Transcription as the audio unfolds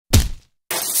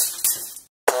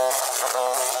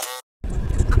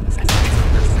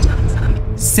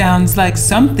Sounds like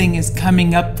something is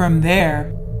coming up from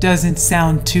there. Doesn't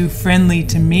sound too friendly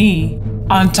to me.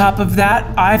 On top of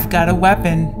that, I've got a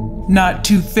weapon. Not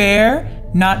too fair,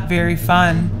 not very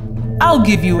fun. I'll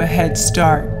give you a head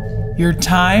start. Your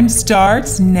time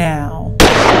starts now.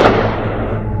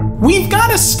 We've got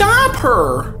to stop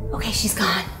her. Okay, she's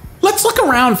gone. Let's look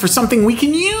around for something we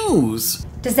can use.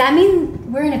 Does that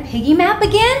mean we're in a Piggy Map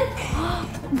again?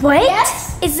 What? Yes.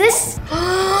 Is this?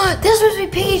 This must be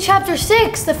Piggy Chapter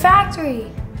 6, the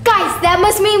factory. Guys, that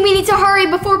must mean we need to hurry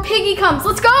before Piggy comes.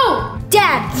 Let's go.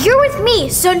 Dad, you're with me,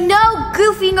 so no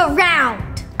goofing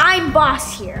around. I'm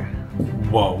boss here.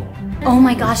 Whoa. Oh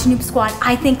my gosh, Noob Squad,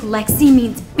 I think Lexi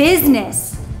means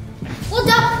business. Well,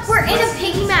 Duck, we're in a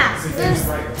Piggy Map. There's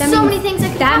so many things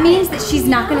that can happen. That means that she's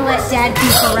not gonna let Dad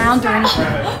goof around or anything.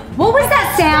 What was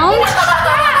that sound?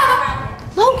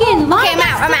 Logan, Okay, I'm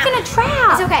out. stuck in a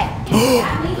trap. It's okay.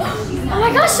 Oh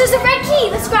my gosh, there's a red key.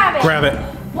 Let's grab it. Grab it.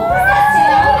 What was that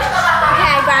sound?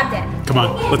 Okay, I grabbed it. Come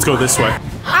on, let's go this way.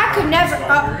 I could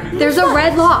never. There's a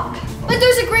red lock. But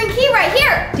there's a green key right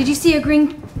here. Did you see a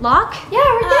green lock? Yeah,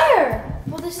 right there.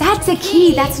 Well, That's a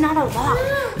key. That's not a lock.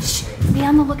 Shh, be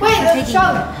on the lookout Wait, for there's a Piggy.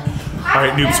 shovel. All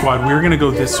right, Noob Squad, we're gonna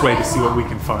go this way to see what we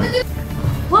can find.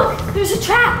 Look, there's a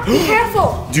trap. Be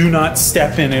careful. Do not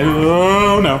step in it.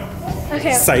 Oh no.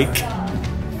 Okay. Psych.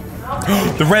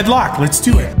 The red lock, let's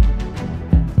do it.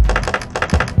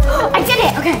 I did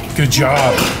it. Okay. Good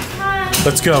job.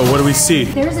 Let's go, what do we see?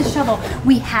 There's a shovel.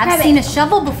 We have Grab seen it. a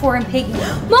shovel before in Piggy.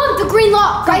 Mom, the green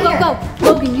lock. Go, Right go, here. go.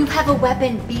 Logan, you have a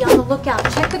weapon. Be on the lookout.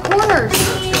 Check the corners.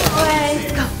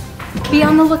 Let's go. Be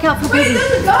on the lookout for Piggy.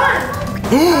 There's a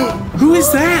gun. Who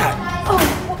is that?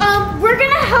 We're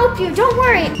gonna help you. Don't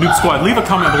worry. Noob Squad, leave a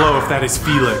comment below if that is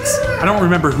Felix. I don't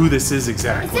remember who this is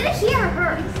exactly. Is it he or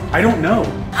her? I don't know.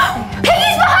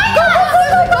 Piggy's behind us.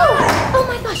 Go. Oh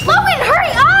my gosh. Logan, hurry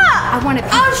up. I want to.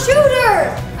 I'll shoot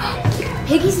her.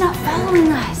 Piggy's not following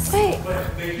us. Wait.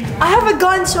 I have a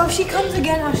gun, so if she comes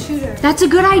again, I'll shoot her. That's a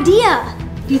good idea.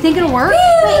 Do you think it'll work?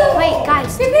 Wait,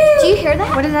 guys. Do you hear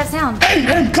that? What does that sound? Hey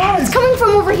guys! It's coming from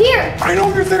over here. I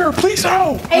know you're there, please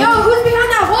help! Hey, who's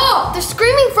behind that wall? They're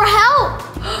screaming for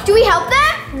help. Do we help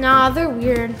them? Nah, they're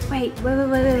weird. Wait.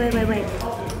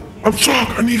 I'm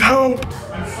stuck, I need help!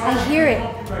 I hear it.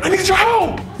 I need your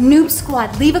help! Noob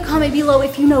Squad, leave a comment below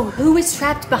if you know who is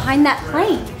trapped behind that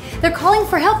plane. They're calling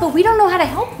for help, but we don't know how to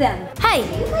help them. Hey, are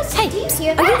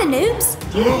you the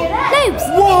noobs? Do you hear that?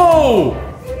 Noobs, Whoa!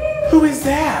 Who is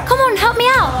that? come on, help me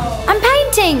out. I'm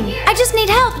painting. I just need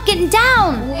help getting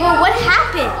down. Whoa, what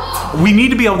happened? We need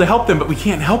to be able to help them, but we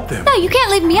can't help them. No, you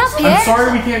can't leave me up here. I'm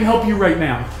sorry we can't help you right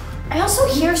now. I also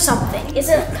hear something. Is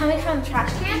it coming from the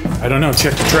trash can? I don't know,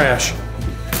 check the trash.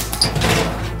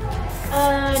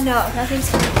 No, nothing's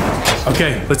coming from the trash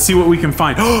Okay, let's see what we can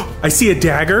find. Oh, I see a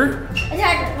dagger. can. A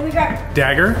dagger. Let me grab it.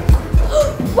 Dagger.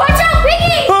 Watch out,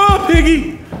 Piggy! Oh,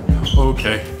 Piggy!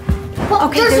 Okay. Well,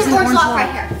 Okay, there's an orange lock lock.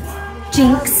 right here.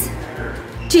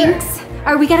 Jinx. All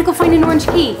right, we gotta go find an orange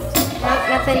key.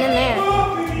 Nothing in there.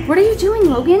 What are you doing,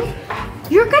 Logan?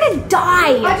 You're gonna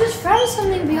die. I just found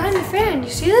something behind the fan. You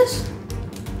see this?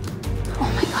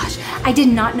 Oh my gosh, I did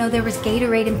not know there was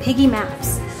Gatorade in Piggy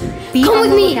Maps. Be Come on with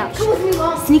the me. lookout. Come with me,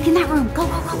 Mom. Sneak in that room. Go.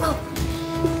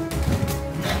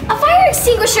 A fire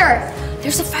extinguisher.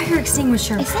 There's a fire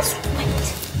extinguisher. Is this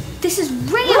right? This is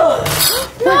real.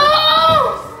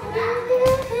 No!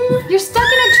 You're stuck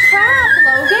in a trap,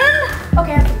 Logan.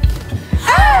 Okay.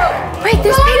 Right,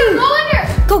 there's Go Piggy. under.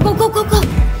 Go.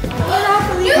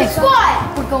 Noob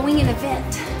Squad. We're going in a vent.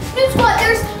 Noob Squad,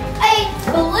 there's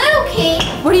a blue key.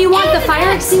 What do you want, and the a fire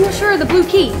vent. extinguisher or the blue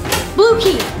key? Blue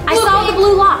key. I Blue saw key. the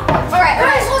blue lock. All right,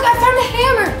 guys, look, I found a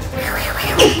hammer.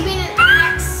 You mean an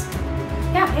axe?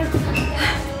 Yeah,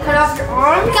 hammer. Cut off your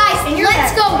arm. Guys,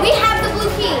 let's go. We have the blue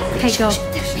key. Okay, go.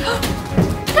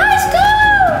 Guys, go!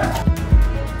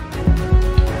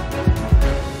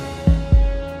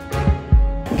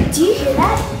 Do you hear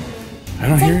that? I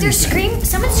don't hear It's like anything.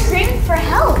 someone's screaming for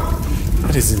help.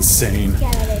 That is insane.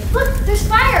 Look, there's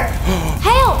fire.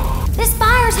 Help! This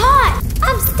fire's hot.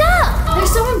 I'm stuck.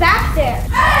 There's someone back there.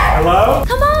 Hello?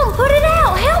 Come on, put it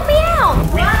out. Help me out.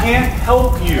 We can't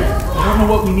help you. I don't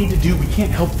know what we need to do. We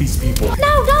can't help these people.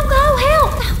 No, don't go.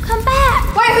 Help. No, come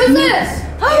back. Wait, who's this?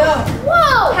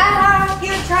 Whoa!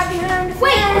 You're trapped behind the fence.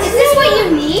 Wait, is this what you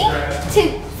need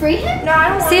to free him? No, I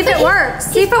don't want See if it works.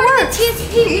 See if it works.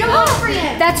 TSP. We don't want to free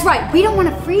him. That's right. We don't want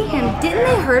to free him. Didn't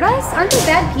they hurt us? Aren't they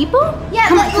bad people? Yeah,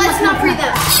 let's not free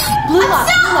them. Blue lock.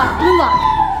 Blue lock.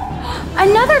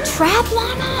 Another trap,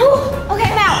 Lana. Okay,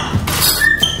 I'm out.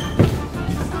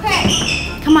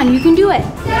 Okay. Come on, you can do it.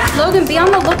 Logan, be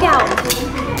on the lookout.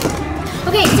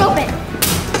 Okay, it's open.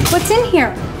 What's in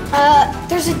here?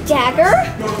 There's a dagger.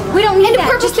 We don't need And a that.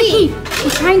 purple Just the key.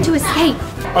 He's trying to escape.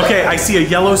 Okay, I see a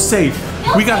yellow safe.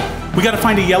 We gotta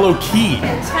find a yellow key.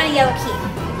 Let's find a yellow key.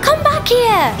 Come back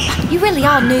here. You really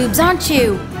are noobs, aren't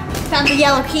you? Found the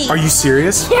yellow key. Are you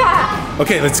serious? Yeah.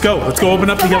 Okay, let's go. Let's go open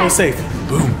up the yellow safe.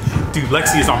 Boom. Dude,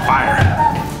 Lexi is on fire.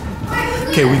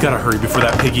 Okay, we gotta hurry before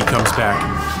that piggy comes back.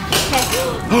 Okay.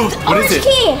 What is it? Orange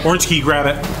key. Orange key, grab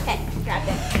it. Okay, grabbed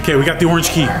it. Okay, we got the orange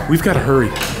key. We've gotta hurry.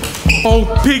 Oh,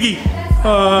 piggy.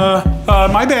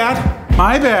 My bad.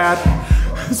 My bad.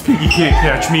 This piggy can't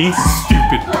catch me.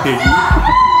 Stupid piggy.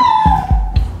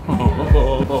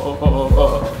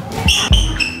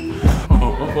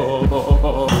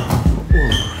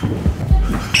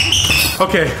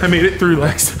 Okay, I made it through,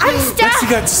 Lex. I'm stuck. Lexi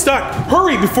got stuck.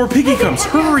 Hurry before Piggy comes.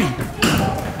 Hurry.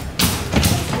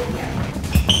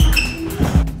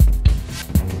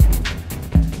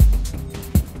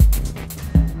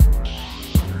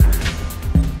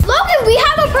 Logan, we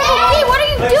have a purple key. What are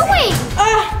you doing?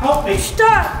 Help me.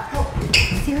 Stuck.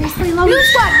 Seriously, Logan? Noob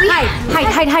Squad, we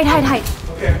Hide.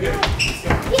 Okay, I'm good.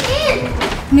 Get in.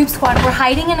 Noob Squad, we're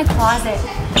hiding in a closet.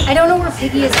 I don't know where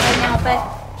Piggy is right now,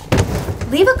 but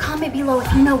leave a comment below if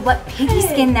you know what piggy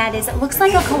skin that is. It looks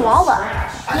like a koala.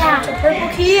 Yeah. It's a purple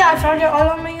key. I found it all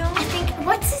on my own. I think,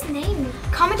 what's his name?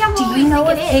 Comment down below. Do you know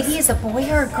if Piggy is a boy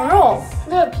or a girl?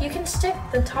 Look, you can stick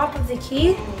the top of the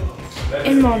key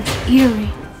in Mom's earring.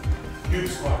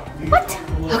 What?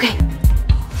 Okay.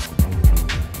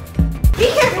 Be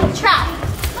careful, trap.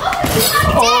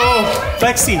 Oh,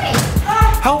 Lexi,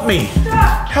 help me.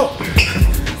 Help.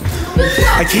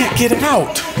 I can't get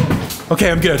out. Okay,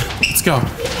 I'm good. Let's go.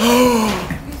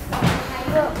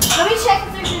 Let me check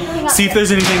if there's anything up See if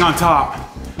there's anything on top.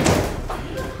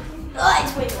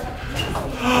 It's way better.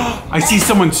 I see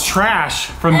someone's trash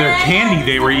from their candy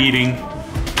they were eating.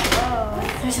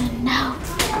 There's a note.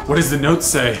 What does the note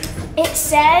say? It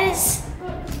says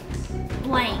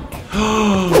blank.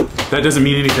 That doesn't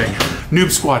mean anything.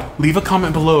 Noob Squad, leave a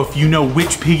comment below if you know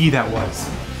which piggy that was.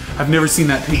 I've never seen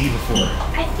that piggy before.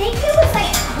 I think it was like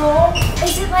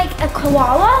is it like a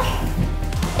koala?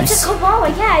 It's a koala,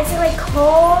 yeah. Is it like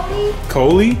Kolie?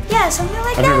 Kolie? Yeah, something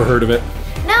like I've that. never heard of it.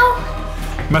 No.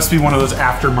 Must be one of those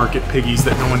aftermarket piggies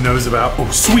that no one knows about. Oh,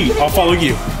 sweet, I'll follow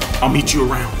you. I'll meet you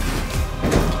around.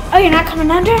 Oh, you're not coming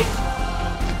under?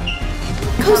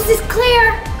 Coast is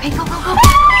clear. Okay, go.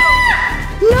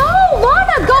 No,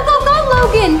 Lana, go,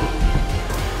 Logan.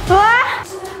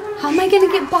 How am I gonna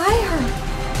get by her?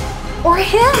 Or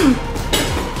him?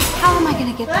 How am I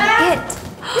gonna get by it?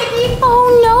 Oh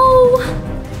no!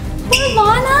 Poor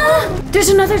Lana! There's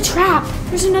another trap.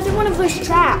 There's another one of those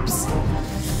traps.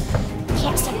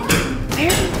 Can't step on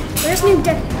it. Where's Noob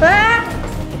Dead?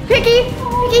 Piggy!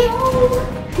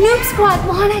 Noob Squad,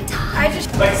 Lana died.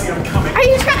 Lexi, I'm coming. Are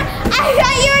you trying? I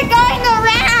thought you were going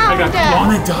around.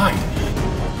 Lana died.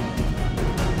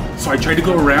 So I tried to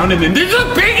go around and then there's a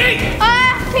piggy!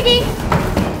 Piggy!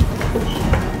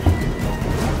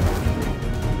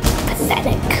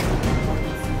 Pathetic.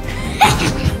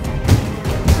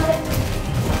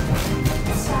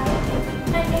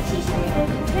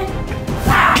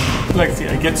 Lexi,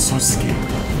 I get so scared.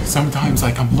 Sometimes,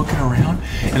 like, I'm looking around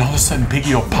and all of a sudden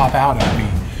Piggy will pop out at me.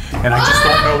 And I just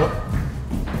don't know what.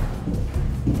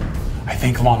 I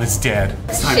think Lana's dead.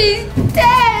 It's time. She's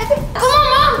dead. Come on,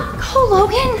 Mom. Go,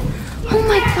 Logan! Oh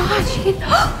my gosh,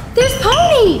 there's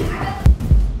Pony!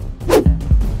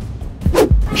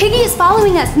 Piggy is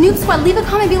following us. Noob Squad, leave a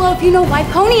comment below if you know why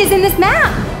Pony is in this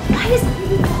map. Why is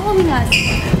Piggy following us?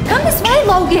 Come this way,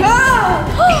 Logan.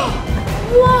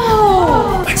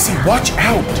 Whoa! Lexi, watch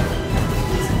out.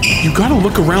 You gotta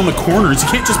look around the corners. You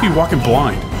can't just be walking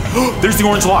blind. There's the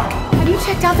orange lock. Have you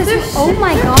checked out this? Oh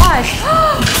my gosh!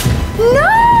 No!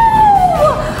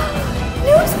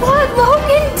 Noob Squad,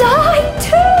 Logan died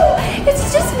too!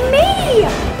 It's just me!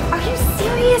 Are you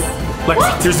serious?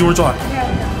 Lexi, here's the orange lock.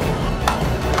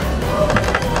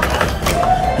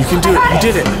 You can do it. You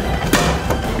did it.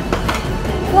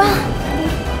 Well,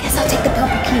 guess I'll take the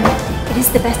purple key. It is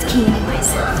the best key anyways.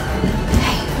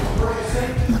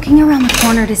 Okay. Looking around the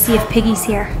corner to see if Piggy's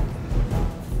here.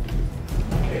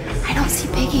 I don't see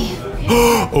Piggy.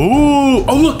 Oh,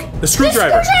 look, the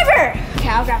screwdriver. Screwdriver. Okay,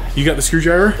 I'll grab it. You got the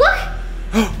screwdriver? Look.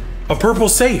 A purple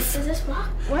safe. Does this lock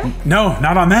work? No,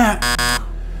 not on that.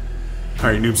 All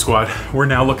right, Noob Squad, we're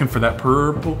now looking for that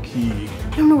purple key.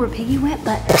 I don't know where Piggy went,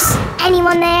 but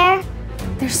Anyone there?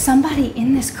 there's somebody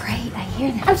in this crate. I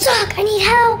hear them. I'm stuck. I need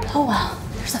help. Oh well,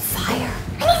 there's a fire.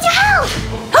 I need your help.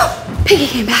 Oh, Piggy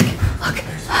came back. Look,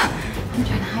 I'm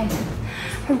trying to hide.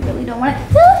 I really don't want to.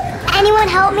 Anyone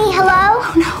help me? Hello?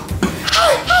 Oh no.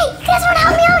 Hey, you guys want to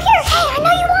help me out here? Hey, I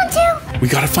know you want to. We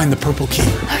gotta find the purple key.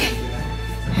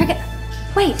 Okay.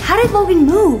 Wait, how did Logan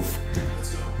move?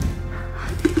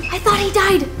 I thought he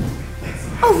died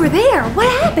over there. What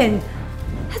happened?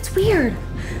 That's weird.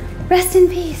 Rest in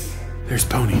peace. There's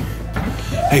Pony.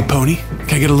 Hey, Pony,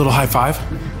 can I get a little high five?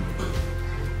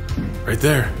 Right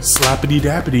there. Slappity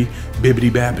dappity, bibbity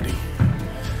bappity.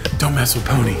 Don't mess with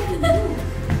Pony.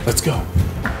 Let's go.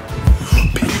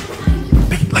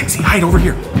 Piggy, Lexi, hide over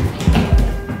here.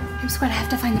 I'm squad, I have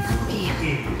to find the purple key.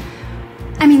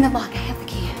 I mean the lock, I have the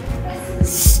key.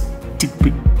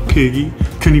 Stupid Piggy.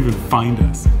 Couldn't even find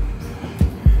us.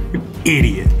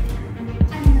 Idiot.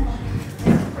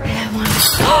 I have one.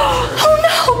 Oh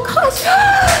no, gosh!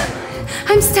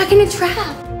 I'm stuck in a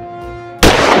trap.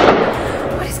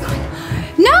 What is going on?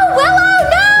 No, Willow,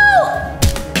 no!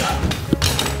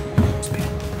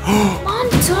 Mom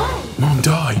died. Mom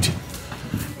died.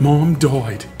 Mom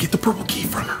died. Get the purple key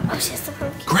from her. Oh, she has the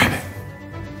purple key. Grab it.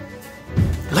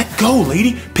 Let go,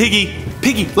 lady. Piggy,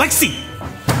 Lexi,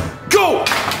 go!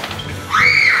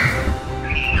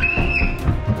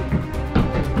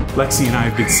 Lexi and I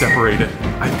have been separated.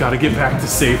 I've got to get back to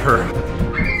save her.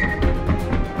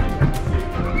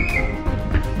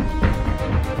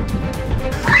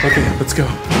 Okay, let's go.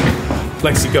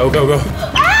 Lexi, go.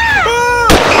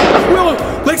 Ah! Willow,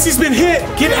 Lexi's been hit.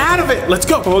 Get out of it. Let's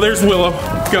go. Oh, there's Willow.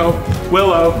 Go,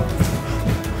 Willow.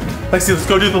 Lexi, let's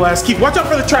go do the last key. Watch out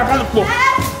for the trap on the floor.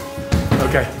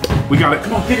 Okay, we got it.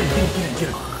 Come on, get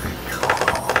him.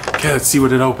 Okay, let's see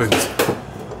what it opens.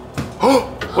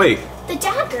 Oh, wait. The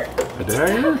dagger. A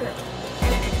dagger?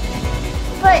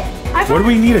 But What do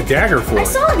we need a dagger for? I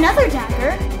saw another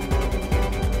dagger.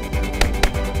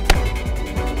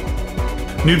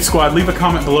 Noob Squad, leave a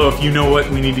comment below if you know what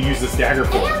we need to use this dagger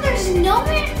for. And there's no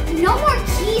more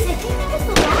keys. I think that was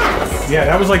the last. Yeah,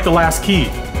 that was like the last key.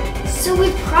 So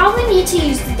we probably need to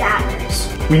use the daggers.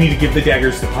 We need to give the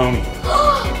daggers to Pony.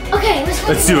 Okay, let's go.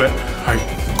 Let's do it. All right,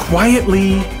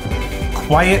 quietly.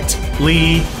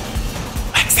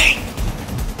 Lexi,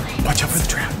 watch out for the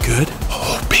trap. Good.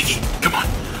 Oh, Piggy, come on.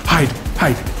 Hide.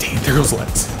 Dang, there goes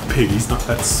Lex. Piggy's not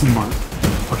that smart.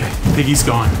 Okay, Piggy's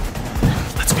gone.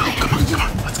 Let's go, come on,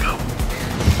 let's go.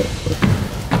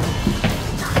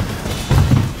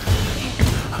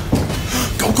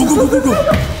 Go.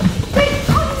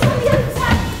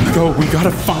 Go, we gotta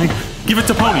find, give it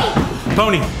to Pony.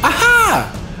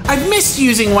 Aha! I've missed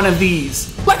using one of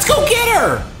these. Let's go get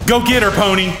her! Go get her,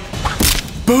 Pony.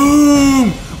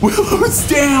 Boom! Willow's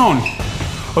down.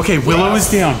 Okay, Willow is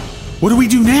down. What do we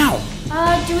do now?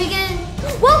 Do we get...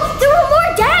 Well, there were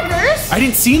more daggers. I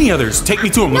didn't see any others. Take me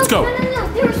to them. Let's go. No.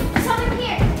 There was some in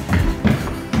here.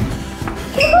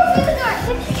 Here, go through the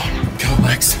door. Go,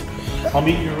 Lex. I'll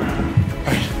meet you around.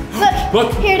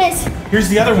 Look. Here it is. Here's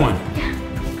the other one.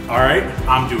 All right,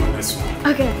 I'm doing this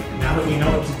one. Okay. Now that we know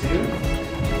what to do,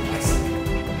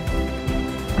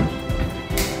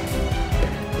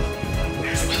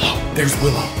 there's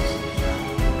Willow.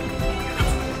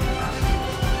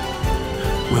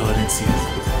 Willow didn't see us.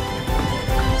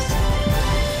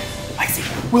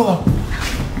 Lexi, Willow.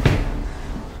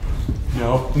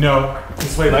 No.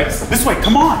 This way, Lex. This way,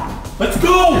 come on. Let's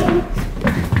go.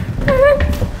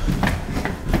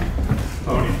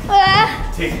 Pony,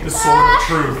 take the sword of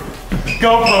truth.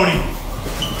 Go, Pony.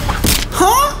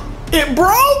 Huh? It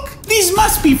broke? These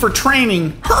must be for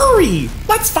training. Hurry!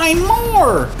 Let's find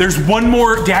more. There's one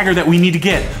more dagger that we need to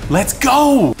get. Let's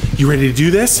go. You ready to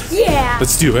do this? Yeah.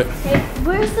 Let's do it. Okay,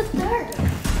 where's the third?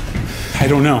 I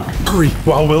don't know. Hurry,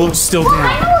 while Willow's still I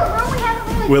down. know what room we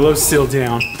haven't really... Willow's still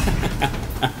down.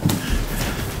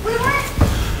 We weren't...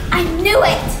 I knew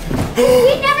it.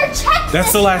 We never checked That's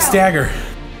this the last room. dagger.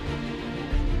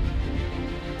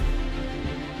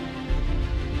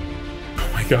 Oh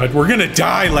my God, we're gonna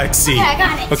die, Lexi. Okay, I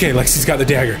got it. Okay, Lexi's got the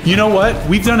dagger. You know what?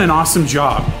 We've done an awesome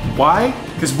job. Why?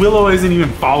 Because Willow isn't even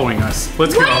following us.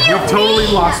 Let's go. What do you We've totally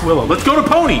mean? lost Willow. Let's go to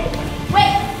Pony.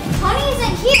 Wait, Pony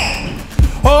isn't here.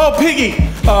 Oh, Piggy.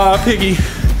 Piggy.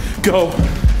 Go.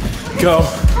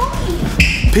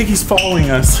 Pony. Piggy's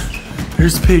following us.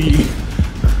 There's Piggy.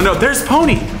 No, there's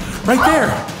Pony. Right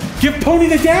there. Give Pony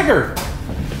the dagger.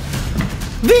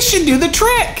 This should do the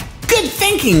trick. Good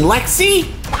thinking,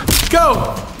 Lexi.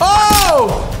 Go.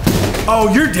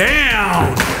 Oh, you're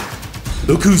down.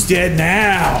 Look who's dead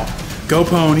now. Go,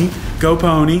 Pony. Go,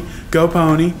 Pony. Go,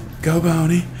 Pony. Go,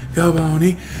 Pony. Go,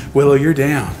 Pony. Willow, you're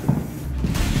down.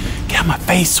 Get out of my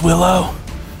face, Willow.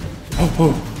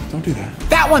 Oh, don't do that.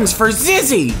 That one's for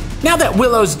Zizzy. Now that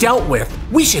Willow's dealt with,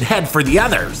 we should head for the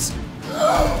others.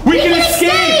 We can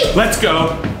escape. Let's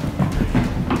go.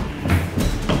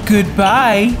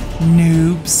 Goodbye,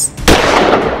 noobs.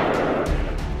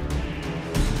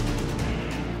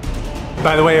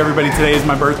 By the way, everybody, today is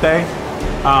my birthday.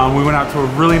 We went out to a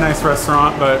really nice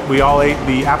restaurant, but we all ate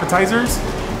the appetizers.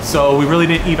 So we really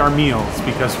didn't eat our meals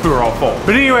because we were all full.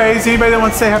 But anyways, anybody that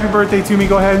wants to say happy birthday to me,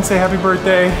 go ahead and say happy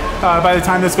birthday. By the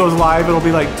time this goes live, it'll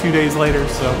be like 2 days later.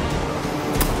 So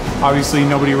obviously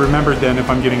nobody remembered then if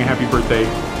I'm getting a happy birthday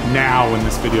now when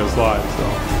this video's live. So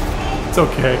it's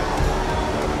okay.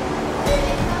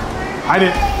 I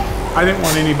didn't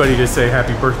want anybody to say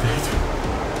happy birthday to me.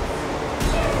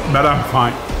 But I'm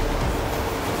fine.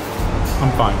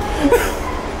 I'm fine.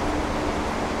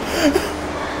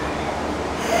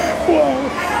 Whoa.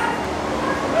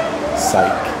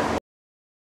 Psych.